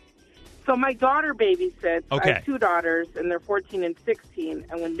 So my daughter babysits. Okay. I have 2 daughters, and they're 14 and 16.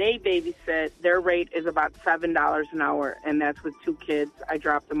 And when they babysit, their rate is about $7 an hour, and that's with 2 kids. I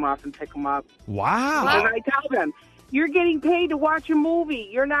drop them off and pick them up. Wow. And I tell them, you're getting paid to watch a movie.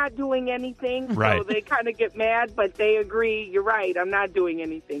 You're not doing anything. Right. So they kind of get mad, but they agree. You're right. I'm not doing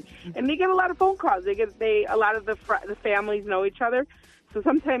anything. And they get a lot of phone calls. A lot of the families know each other. So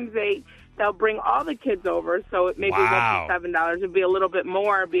sometimes they'll bring all the kids over. So it maybe Wow. won't be $7. It'd be a little bit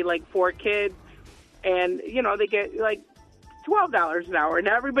more. It'd be like 4 kids. And, they get like $12 an hour. And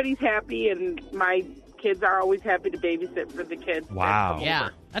everybody's happy. And my kids are always happy to babysit for the kids. Wow. Yeah,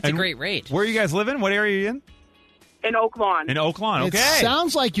 that's a great rate. Where are you guys living? What area are you in? In Oak Lawn. In Oak Lawn, okay. It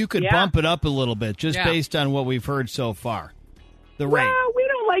sounds like you could Yeah. bump it up a little bit just based on what we've heard so far. The rate. Well, we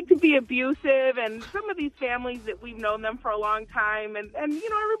don't like to be abusive, and some of these families that we've known them for a long time, and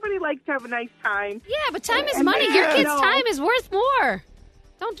everybody likes to have a nice time. Yeah, but time is And money. they- Your kids' no. time is worth more.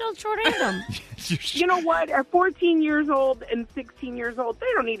 Don't shorthand them. You know what? At 14 years old and 16 years old, they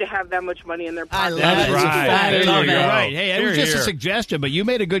don't need to have that much money in their pocket. That is a fact. There You're you go. right. Hey, it was Here, just a here. suggestion, but you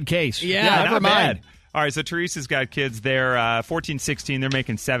made a good case. Yeah, never not mind. bad. All right, so Teresa's got kids. They're 14, 16. They're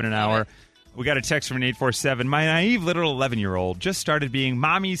making $7 an hour. We got a text from an 847. My naive little 11-year-old just started being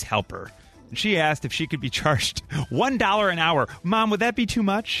mommy's helper. She asked if she could be charged $1 an hour. Mom, would that be too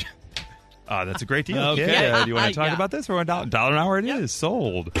much? Oh, that's a great deal. Okay. Kid. Yeah. Do you want to talk Yeah. about this for $1 an hour? It is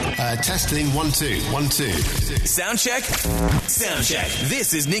sold. Testing 1 2 1 2. Sound check. Sound check.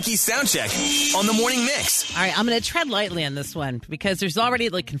 This is Nikki's Sound Check on the Morning Mix. All right, I'm going to tread lightly on this one because there's already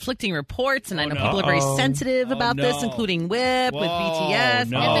conflicting reports, and I know people are very sensitive about this, including Whip with BTS. Get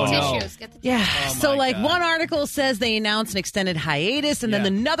the tissues. Get the tissues. Yeah. So, one article says they announced an extended hiatus, and then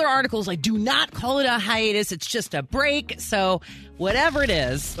another article is like, do not call it a hiatus. It's just a break. So, whatever it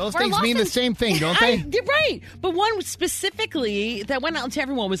is. Those We're things lost mean the in- same thing, don't they? You're right. But one specifically that went out to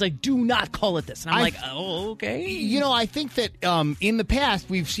everyone was like, do not call it this. And I'm like, oh, okay. I think that in the past,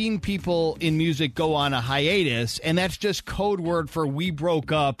 we've seen people in music go on a hiatus, and that's just code word for we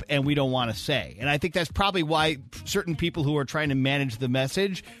broke up and we don't want to say. And I think that's probably why certain people who are trying to manage the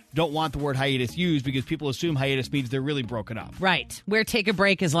message don't want the word hiatus used, because people assume hiatus means they're really broken up. Right. Where take a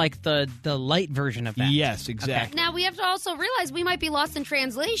break is like the light version of that. Yes, exactly. Now, we have to also realize we might be lost in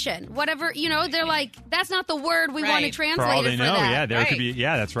translation. Whatever, they're like, that's not the word we want to Right. translate For all they it for know, that. yeah, there Right. could be.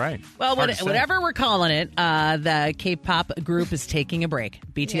 Yeah, that's right. Well, Hard to say. whatever we're calling it, the K-pop group is taking a break.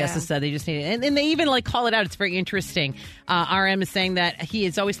 BTS Yeah. has said they just need it. And they even call it out. It's very interesting. RM is saying that he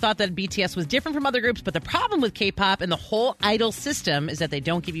has always thought that BTS was different from other groups, but the problem with K-pop and the whole idol system is that they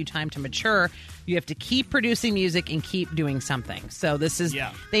don't give you time to mature. You have to keep producing music and keep doing something. So this is,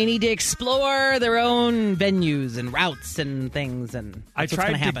 they need to explore their own venues and routes and things, and I that's what's tried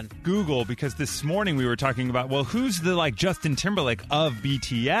going to to happen. Google because this morning we were talking about, who's the Justin Timberlake of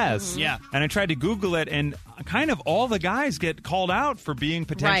BTS? Yeah. And I tried to Google it, and kind of all the guys get called out for being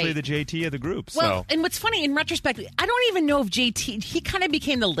potentially Right. the JT of the group. Well, So and what's funny, in retrospect, I don't even know if JT, he kind of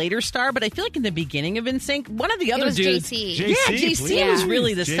became the later star, but I feel like in the beginning of NSYNC, one of the other was dudes. JT. Yeah, JC was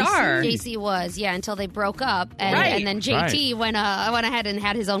really the JC. star. JC was, until they broke up, and, Right. and then JT went ahead and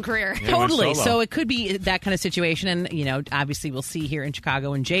had his own career. Yeah, went Totally. solo. So it could be that kind of situation. And, obviously we'll see here in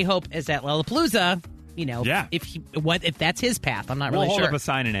Chicago. And J-Hope is at Lollapalooza, Yeah. if that's his path. I'm not we'll really hold sure. up a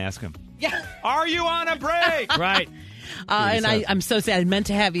sign and ask him. Yeah. Are you on a break? Right. And I'm so sad. I meant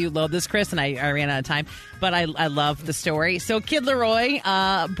to have you load this, Chris, and I ran out of time. But I love the story. So Kid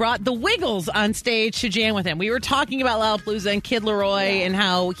Laroi brought the Wiggles on stage to jam with him. We were talking about Lollapalooza and Kid Laroi and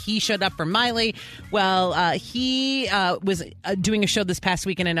how he showed up for Miley. Well, he was doing a show this past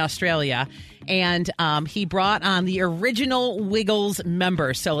weekend in Australia, and he brought on the original Wiggles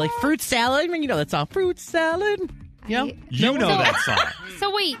members. So Fruit Salad, that song, Fruit Salad. You know that song.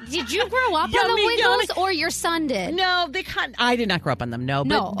 So wait, did you grow up on the Yummy, Wiggles, or your son did? No, I did not grow up on them. No, but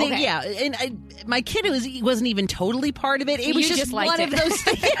No, okay. and my kid wasn't even totally part of it. It was You just liked one it. of those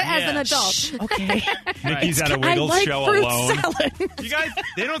things. As an adult. Okay, Nikki's at a I Wiggles like show fruit alone. salad. You guys,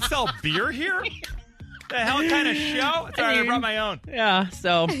 they don't sell beer here? The hell kind of show? Sorry, I brought my own. Yeah,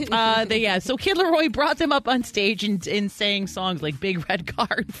 so so Kid Laroi brought them up on stage and sang songs like Big Red Car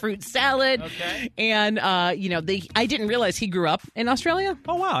and Fruit Salad. Okay. And I didn't realize he grew up in Australia.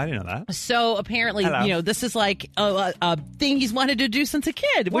 Oh, wow, I didn't know that. So apparently, Hello. this is like a thing he's wanted to do since a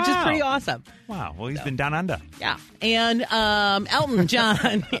kid, which is Wow. pretty awesome. Wow, well, he's been down under. Yeah. And Elton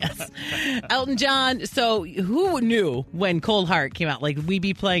John, yes. Elton John. So who knew when Cold Heart came out? Like, we'd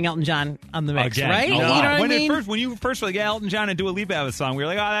be playing Elton John on the mix, Again. right? A You lot. You know what I mean? When you first were like, Elton John and Dua Lipa have a song, we were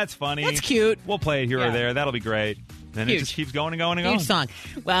like, oh, that's funny. That's cute. We'll play it here or there. That'll be great. Then it just keeps going and going and going. Huge song.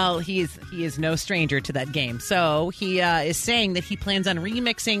 Well, he is no stranger to that game. So he is saying that he plans on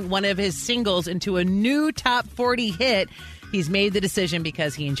remixing one of his singles into a new top 40 hit. He's made the decision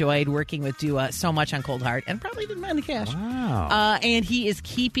because he enjoyed working with Dua so much on Cold Heart and probably didn't mind the cash. Wow. And he is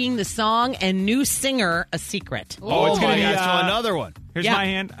keeping the song and new singer a secret. Oh, it's going to be another one. Here's my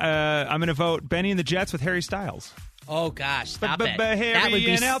hand. I'm going to vote Benny and the Jets with Harry Styles. Oh, gosh. Stop it. Harry That would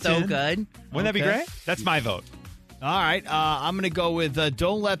be and Elton. so good. Wouldn't that be great? That's my vote. All right. I'm going to go with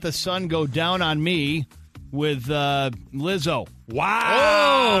Don't Let the Sun Go Down on Me with Lizzo.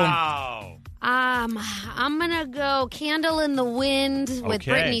 Wow. I'm gonna go Candle in the Wind with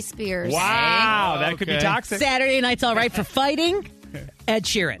Britney Spears. Wow, that could be toxic. Saturday Night's All Right for Fighting, Ed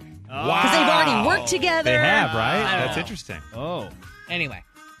Sheeran. Wow. Because they've already worked together. They have, right? That's interesting. Oh. Anyway.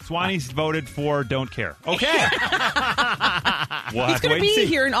 Swanee's voted for Don't Care. Okay. We'll He's going to be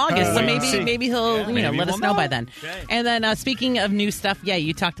here in August, so maybe he'll let us know by then. Okay. And then speaking of new stuff,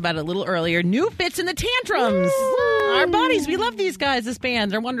 you talked about it a little earlier. New Fits in the Tantrums. Our buddies, we love these guys, this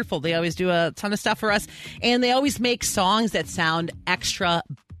band. They're wonderful. They always do a ton of stuff for us, and they always make songs that sound extra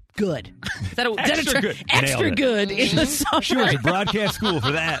good. Is that Extra good. Extra Nailed it. good in the song. She went to broadcast school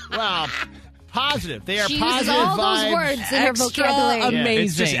for that. Well, positive. They are She positive uses all those vibes. words in her Extra vocabulary. amazing.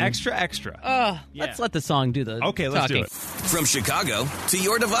 It's just extra. Let's let the song do the Okay, let's talking. do it. From Chicago to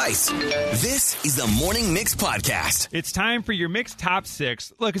your device, this is the Morning Mix Podcast. It's time for your mixed top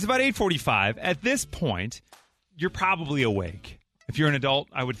 6. Look, it's about 8:45. At this point, you're probably awake. If you're an adult,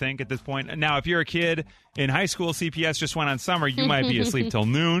 I would think at this point. Now, if you're a kid in high school, CPS just went on summer, you might be asleep till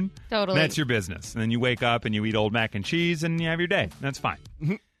noon. Totally. That's your business. And then you wake up and you eat old mac and cheese and you have your day. That's fine.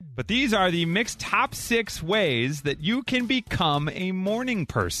 But these are the mixed top 6 ways that you can become a morning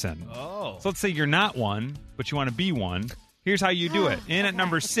person. Oh. So let's say you're not one, but you want to be one. Here's how you do it. In at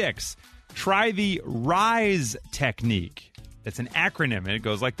number 6, try the RISE technique. It's an acronym, and it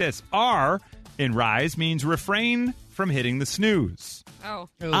goes like this. R in RISE means refrain from hitting the snooze. Oh.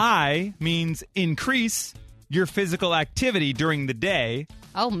 I means increase your physical activity during the day.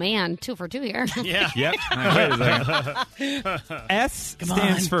 Oh, man. 2 for 2 here. Yeah. Yep. Wait a second. S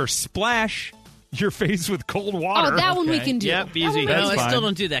stands for splash your face with cold water. Oh, that one we can do. Yep, That easy. one we That's No, I fine. still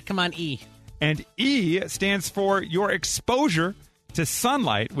don't do that. Come on, E. And E stands for your exposure to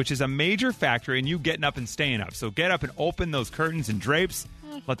sunlight, which is a major factor in you getting up and staying up. So get up and open those curtains and drapes.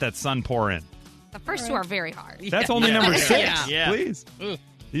 Let that sun pour in. The first 2 are very hard. That's only number 6. Yeah. Please.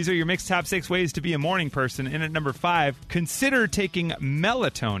 These are your mixed top 6 ways to be a morning person. And at number 5, consider taking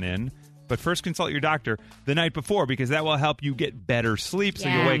melatonin. But first consult your doctor the night before because that will help you get better sleep so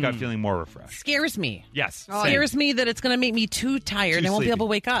you'll wake up feeling more refreshed. Scares me. Yes. Scares me that it's going to make me too tired and I won't be sleepy. able to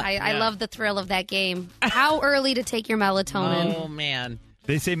wake up. I love the thrill of that game. How early to take your melatonin? Oh, man.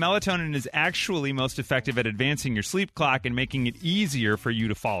 They say melatonin is actually most effective at advancing your sleep clock and making it easier for you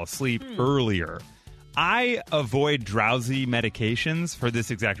to fall asleep earlier. I avoid drowsy medications for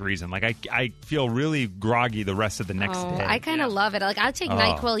this exact reason. Like, I feel really groggy the rest of the next day. I kind of love it. Like, I take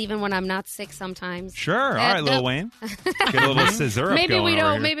NyQuil even when I'm not sick sometimes. Sure. All right, Lil Wayne. Get a little scissor. Maybe we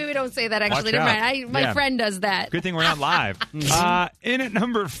don't say that, actually. Watch Never out. mind. My friend does that. Good thing we're not live. In at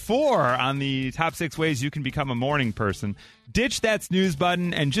number 4 on the top 6 ways you can become a morning person, ditch that snooze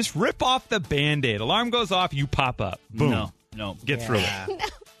button and just rip off the Band-Aid. Alarm goes off, you pop up. Boom. No. Get through it.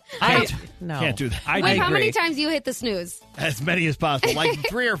 No. Can't do that. Wait, how many times do you hit the snooze? As many as possible, like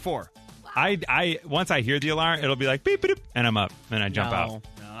 3 or 4. I once I hear the alarm, it'll be like beep, beep, beep, and I'm up, and I jump out.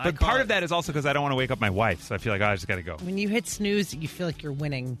 But part of that is also because I don't want to wake up my wife, so I feel like I just got to go. When you hit snooze, you feel like you're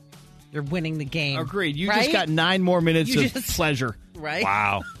winning. You're winning the game. Agreed. You right? just got 9 more minutes You of just- pleasure. Right?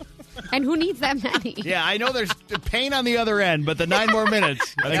 Wow. And who needs that many? Yeah, I know there's the pain on the other end, but the 9 more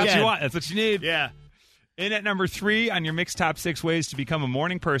minutes. That's what you want. That's what you need. Yeah. In at number 3 on your mixed top 6 ways to become a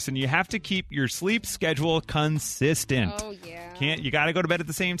morning person, you have to keep your sleep schedule consistent. Oh, yeah. You got to go to bed at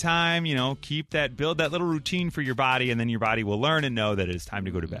the same time, build that little routine for your body, and then your body will learn and know that it's time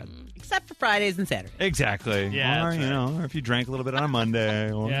to go to bed. Except for Fridays and Saturdays. Exactly. Yeah, Or, that's right. or if you drank a little bit on a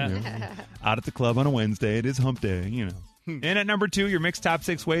Monday, or out at the club on a Wednesday, it is hump day, In at number 2, your mixed top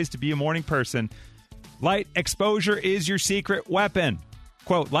 6 ways to be a morning person, light exposure is your secret weapon.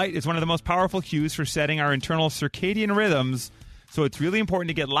 Quote, light is one of the most powerful cues for setting our internal circadian rhythms, so it's really important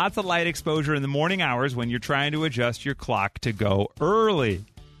to get lots of light exposure in the morning hours when you're trying to adjust your clock to go early.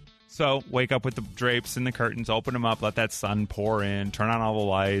 So wake up with the drapes and the curtains, open them up, let that sun pour in, turn on all the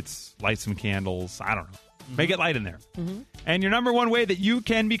lights, light some candles. I don't know. Make it light in there. And your number 1 way that you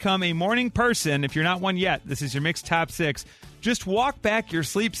can become a morning person, if you're not one yet, this is your mixed top 6, just walk back your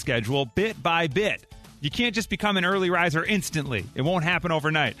sleep schedule bit by bit. You can't just become an early riser instantly. It won't happen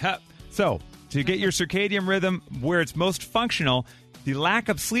overnight. So, to get your circadian rhythm where it's most functional, the lack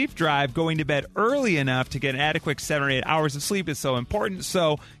of sleep drive, going to bed early enough to get an adequate 7 or 8 hours of sleep is so important.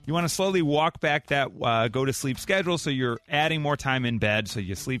 So you want to slowly walk back that go-to-sleep schedule so you're adding more time in bed so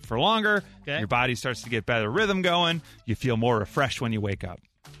you sleep for longer. Okay. Your body starts to get better rhythm going. You feel more refreshed when you wake up.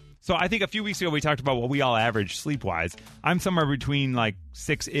 So I think a few weeks ago we talked about what we all average sleep-wise. I'm somewhere between like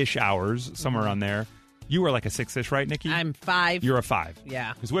 6-ish hours, somewhere on there. You were like a 6-ish, right, Nikki? I'm 5. You're a 5.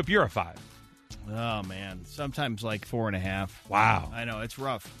 Yeah. Because Whip, you're a 5. Oh, man. Sometimes like 4.5. Wow. I know. It's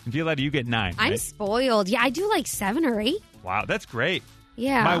rough. And Violetta, you get 9, I'm right? spoiled. Yeah, I do like 7 or 8. Wow, that's great.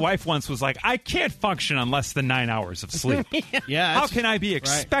 Yeah. My wife once was like, I can't function on less than 9 hours of sleep. Yeah. How can I be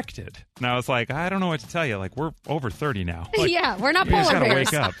expected? Right. And I was like, I don't know what to tell you. Like, we're over 30 now. Like, yeah, we're not we polar just gotta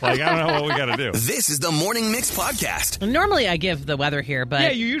bears. wake up. Like, I don't know what we got to do. This is the Morning Mix Podcast. Normally I give the weather here, but...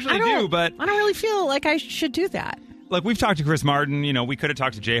 Yeah, you usually do, but... I don't really feel like I should do that. Look, we've talked to Chris Martin. You know, we could have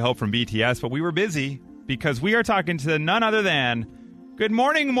talked to J-Hope from BTS, but we were busy because we are talking to none other than... Good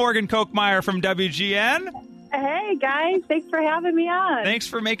morning, Morgan Kochmeyer from WGN. Hey, guys. Thanks for having me on. Thanks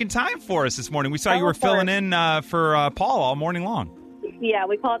for making time for us this morning. We saw you were filling in for Paul all morning long. Yeah,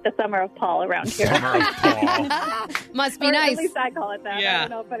 we call it the Summer of Paul around here. Summer of Paul. Must be or nice. At least I call it that. Yeah. I don't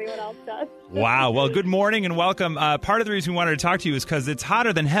know if anyone else does. Wow. Well, good morning and welcome. Part of the reason we wanted to talk to you is because it's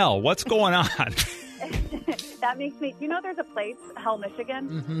hotter than hell. What's going on? That makes me... You know there's a place, Hell, Michigan?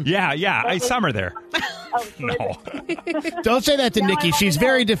 Mm-hmm. Yeah. I summer there. Oh, no. Don't say that to Now Nikki. I She's wanna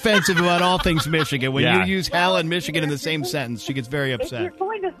very know. defensive about all things Michigan. When Yeah. you use hell and Michigan in the same sentence, she gets very If you're upset.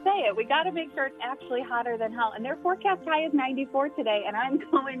 going to say it, we got to make sure it's actually hotter than hell. And their forecast high is 94 today, and I'm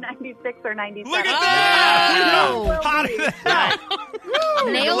going 96 or 97. Look at that! Oh. Hotter than hell.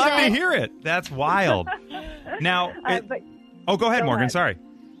 I'd Nailed love to it. hear it. That's wild. Now, But go ahead, Go Morgan. ahead. Sorry.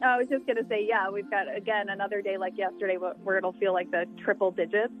 I was just going to say, yeah, we've got, again, another day like yesterday where it'll feel like the triple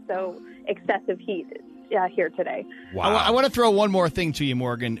digits. So excessive heat here today. Wow. I want to throw one more thing to you,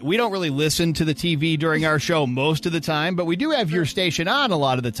 Morgan. We don't really listen to the TV during our show most of the time, but we do have your station on a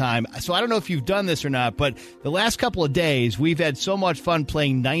lot of the time. So I don't know if you've done this or not, but the last couple of days, we've had so much fun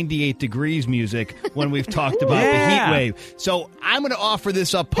playing 98 Degrees music when we've talked about the heat wave. So I'm going to offer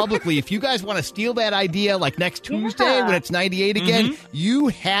this up publicly. If you guys want to steal that idea like next Tuesday when it's 98 again, you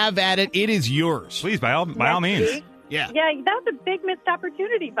have at it. It is yours. Please, by all means. week? Yeah. Yeah, that's a big missed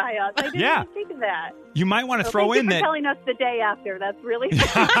opportunity by us. I didn't Yeah. even think of that. You might want to So throw thank you in for that. telling us the day after. That's really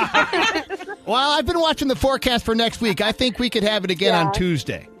Well, I've been watching the forecast for next week. I think we could have it again on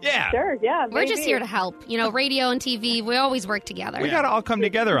Tuesday. Yeah. sure. Yeah, We're just maybe. here to help. You know, radio and TV, we always work together. We got to all come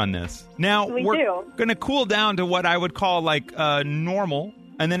together on this. Now, We we're do. going to cool down to what I would call like normal,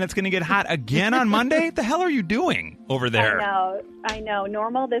 and then it's going to get hot again on Monday. What the hell are you doing over there? I know.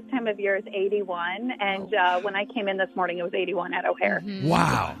 Normal this time of year is 81, and when I came in this morning, it was 81 at O'Hare.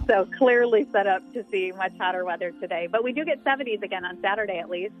 Wow. So clearly set up to see much hotter weather today. But we do get 70s again on Saturday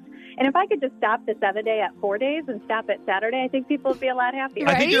at least. And if I could just stop the 7-day at 4 days and stop at Saturday, I think people would be a lot happier.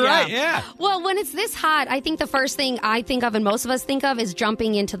 I think you're right. Yeah. Well, when it's this hot, I think the first thing I think of and most of us think of is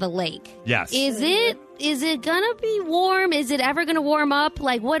jumping into the lake. Yes. Is it gonna be warm? Is it ever gonna warm up?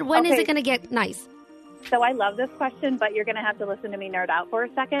 Like when is Okay. it gonna get nice? So I love this question, but you're going to have to listen to me nerd out for a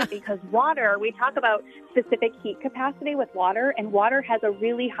second because water, we talk about specific heat capacity with water, and water has a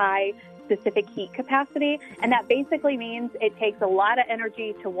really high specific heat capacity, and that basically means it takes a lot of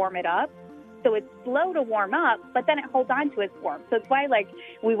energy to warm it up. So it's slow to warm up, but then it holds on to its warmth. So it's why, like,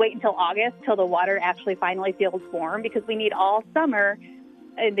 we wait until August till the water actually finally feels warm because we need all summer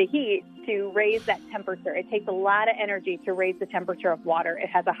in the heat to raise that temperature. It takes a lot of energy to raise the temperature of water. It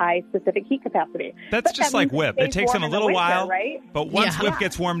has a high specific heat capacity. That's But just that like means Whip. stays It takes him warm a in the little winter, while, right? but once Yeah. Whip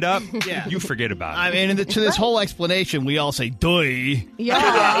gets warmed up, you forget about it. I mean, to this whole explanation, we all say, "Duh."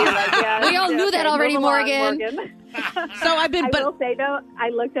 Yeah, We all knew that already, move along, Morgan. So I've been... I will say, though, I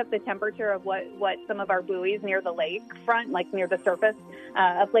looked up the temperature of what some of our buoys near the lake front, like near the surface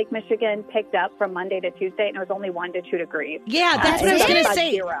of Lake Michigan, picked up from Monday to Tuesday, and it was only 1 to 2 degrees. Yeah, that's what I was going to About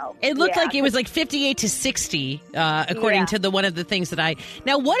say. 0. It looked Yeah. like it was like 58 to 60, according Yeah. to one of the things that I...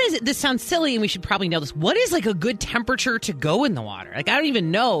 Now, what is it? This sounds silly, and we should probably know this. What is like a good temperature to go in the water? Like, I don't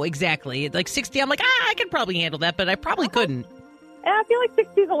even know exactly. Like 60, I'm like, I could probably handle that, but I probably couldn't. I feel like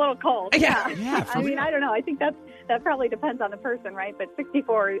 60 is a little cold. Yeah. Yeah, for I mean, real. I don't know. I think that probably depends on the person, right? But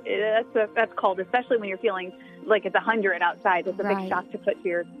 64, that's cold, especially when you're feeling like it's 100 outside. It's a Right. big shock to put to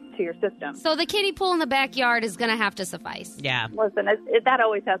your system. So the kiddie pool in the backyard is gonna have to suffice. Yeah. Listen, that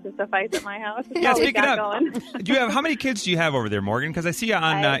always has to suffice at my house. Yeah, Always speaking got of, going. do you have how many kids do you have over there, Morgan? Because I see you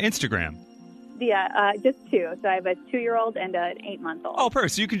on Instagram. Yeah, just 2. So I have a 2-year-old and an 8-month-old. Oh,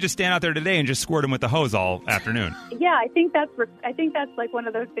 perfect. So you can just stand out there today and just squirt them with the hose all afternoon. Yeah, I think that's like one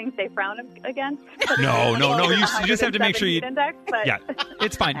of those things they frown against. No. You just have to make sure you. Index, but Yeah,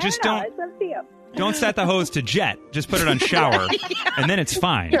 it's fine. Just don't. It's up to you. Don't set the hose to jet. Just put it on shower, and then it's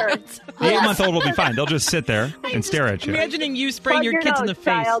fine. Sure. The 8-month-old will be fine. They'll just sit there and stare at you. Imagining you spraying Plug your kids in the nose,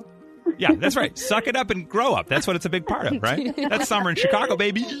 face. child. Yeah, that's right. Suck it up and grow up. That's what it's a big part of, right? That's summer in Chicago,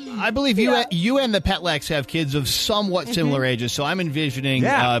 baby. I believe you and the Petlex have kids of somewhat similar ages, so I'm envisioning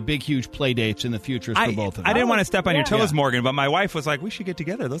big, huge play dates in the future for both of them. I didn't want to step on your toes, Morgan, but my wife was like, we should get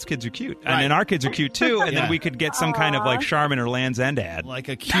together. Those kids are cute. Right. And then our kids are cute, too, and then we could get some kind of like Charmin or Land's End ad. Like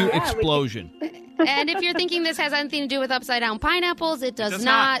a cute explosion. And if you're thinking this has anything to do with upside down pineapples, it does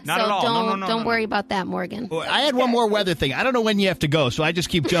not. Not so at all. don't worry about that, Morgan. Well, I had one more weather thing. I don't know when you have to go, so I just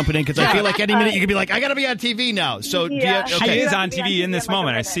keep jumping in because I feel like any minute you could be like, I got to be on TV now. So She is on TV in this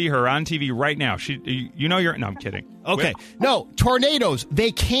moment. I see her on TV right now. No, I'm kidding. Okay. No, tornadoes,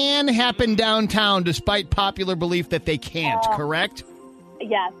 they can happen downtown despite popular belief that they can't, correct?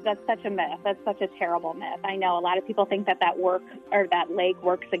 Yes, that's such a myth. That's such a terrible myth. I know a lot of people think that lake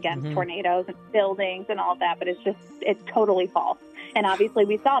works against tornadoes and buildings and all of that, but it's totally false. And obviously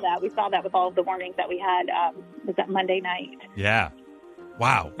we saw that. We saw that with all of the warnings that we had, was that Monday night? Yeah.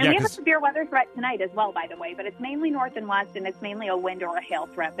 Wow. And we have a severe weather threat tonight as well, by the way, but it's mainly north and west, and it's mainly a wind or a hail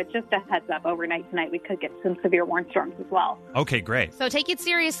threat. But just a heads up, overnight tonight we could get some severe windstorms as well. Okay, great. So take it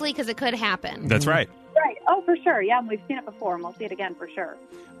seriously because it could happen. That's right. Right. Oh, for sure. Yeah, we've seen it before, and we'll see it again for sure.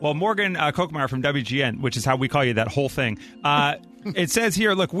 Well, Morgan Kochmeyer from WGN, which is how we call you that whole thing, it says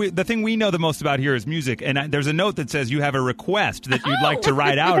here, look, the thing we know the most about here is music, and there's a note that says you have a request that you'd like to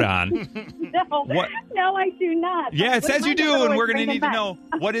ride out on. No, I do not. Yeah, it says you do, and we're going to need to know,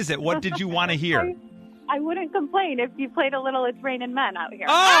 what is it? What did you want to hear? I wouldn't complain if you played a little It's Raining Men out here.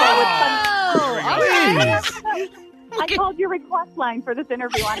 Please. I called your request line for this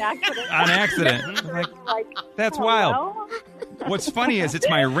interview on accident. On accident. That's wild. What's funny is it's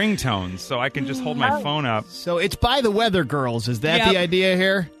my ringtone, so I can just hold my phone up. So it's by the Weather Girls. Is that the idea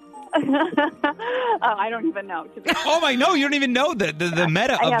here? I don't even know. Oh my! No, you don't even know the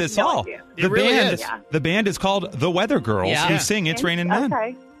meta of this all. The band is called the Weather Girls, who sing "It's Raining Men."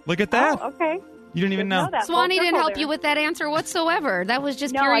 Okay. Look at that. Oh, okay. You didn't even know. Swanee didn't help you with that answer whatsoever. That was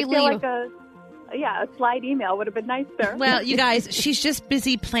just purely like a slide email would have been nicer. Well, you guys, she's just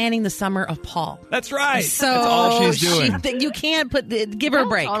busy planning the summer of Paul. That's right. So that's all she's doing. You can't give her a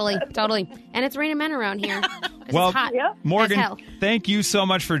break. Totally. And it's raining men around here. Well, it's hot. Morgan, thank you so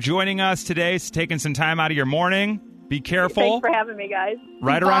much for joining us today, taking some time out of your morning. Be careful. Thanks for having me, guys.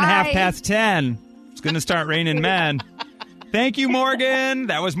 Right around 10:30. It's going to start raining men. Thank you, Morgan.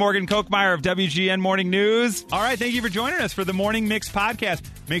 That was Morgan Kochmeyer of WGN Morning News. All right, thank you for joining us for the Morning Mix podcast.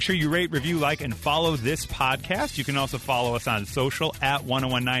 Make sure you rate, review, like, and follow this podcast. You can also follow us on social at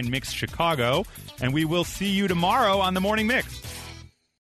 1019 Mix Chicago. And we will see you tomorrow on the Morning Mix.